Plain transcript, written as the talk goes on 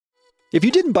If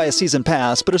you didn't buy a season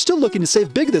pass but are still looking to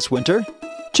save big this winter,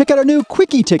 check out our new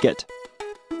Quickie ticket.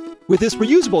 With this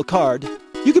reusable card,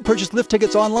 you can purchase lift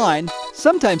tickets online,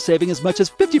 sometimes saving as much as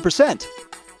 50%.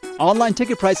 Online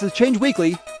ticket prices change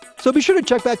weekly, so be sure to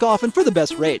check back often for the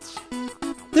best rates.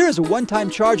 There is a one-time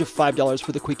charge of $5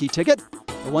 for the Quickie ticket,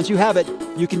 but once you have it,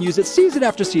 you can use it season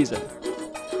after season.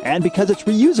 And because it's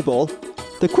reusable,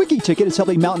 the Quickie ticket is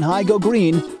helping Mountain High go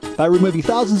green by removing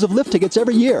thousands of lift tickets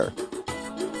every year.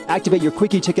 Activate your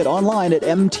Quickie ticket online at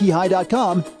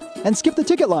mthigh.com and skip the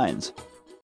ticket lines.